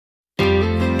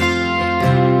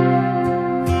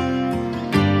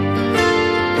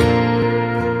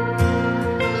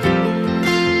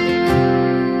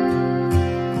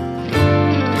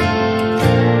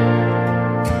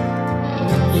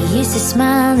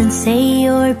smile and say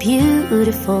you're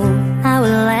beautiful. I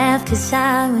would laugh 'cause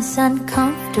I was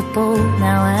uncomfortable.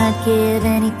 Now I'd give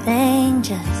anything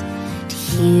just to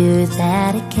hear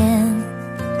that again.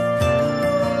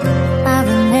 I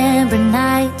remember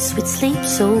nights we'd sleep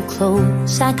so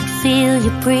close. I could feel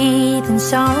you breathing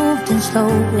soft and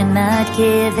slow. And I'd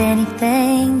give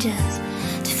anything just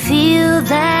to feel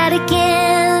that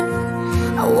again.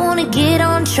 I wanna get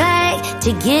on track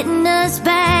to getting us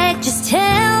back. Just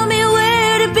tell me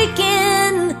where to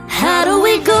begin. How do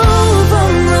we go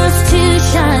from rust to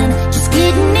shine? Just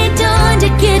getting it done to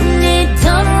getting it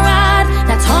done right.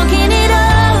 Not talking it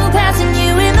up, passing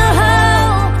you in the hall,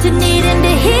 to needing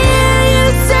to hear you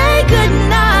say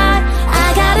goodnight. I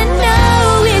gotta know,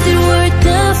 is it worth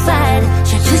the fight?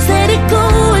 Should I just let it go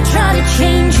or try to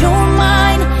change your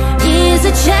mind? Is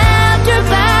a chapter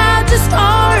about to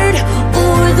start,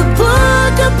 or the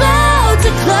book about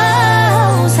to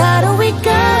close? How do we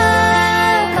go?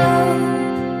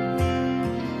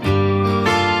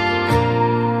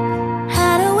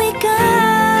 How do we go?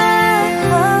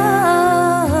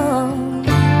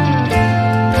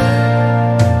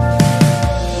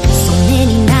 So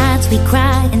many nights we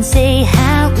cry and say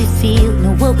how we feel,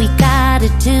 know what we gotta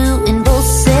do, and both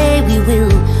say we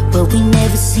will, but we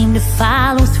never seem to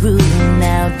follow through.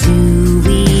 Now do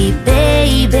we,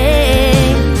 baby?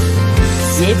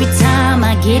 'Cause every time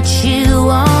I get you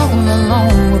all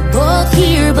alone, we're both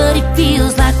here, but it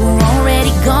feels like we're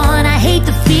already gone. I hate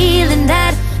the feeling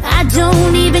that I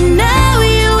don't even know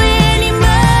you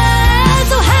anymore.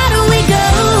 So how do we go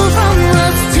from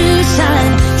rust to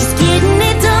shine? Just getting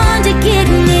it done to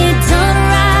getting it done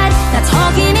right. Not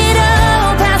talking it up,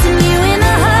 passing you in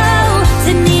the hall,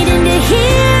 to needing to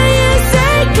hear you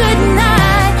say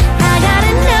goodnight. I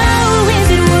gotta know, is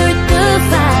it worth the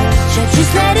fight? Should I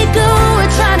just let it go or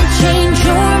try to change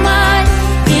your mind?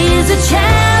 Is a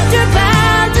chapter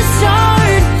about to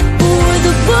start, or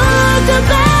the book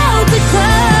about to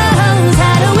close?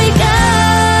 How do we go?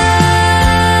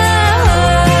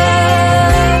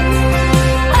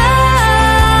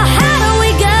 Oh, how do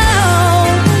we go?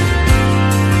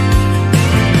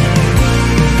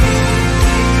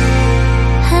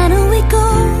 How do we go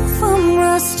from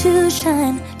rust to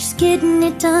shine? Just getting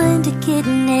it done to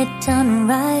getting it done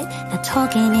right. Not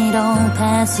talking it all,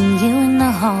 passing you in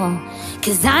the hall,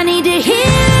 'cause I need to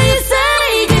hear you say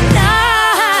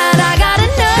goodnight. I gotta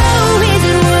know, is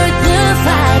it worth the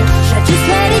fight? Should I just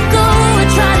let it go or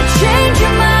try to change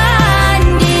your mind?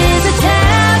 Is a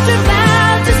chapter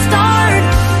about to start,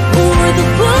 or the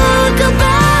book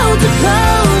about to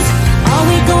close? Are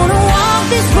we gonna walk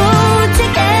this road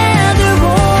together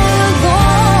or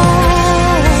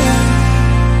alone?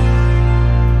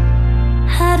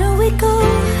 How do we go?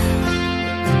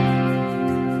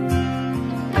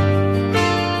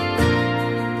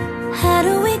 How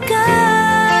do we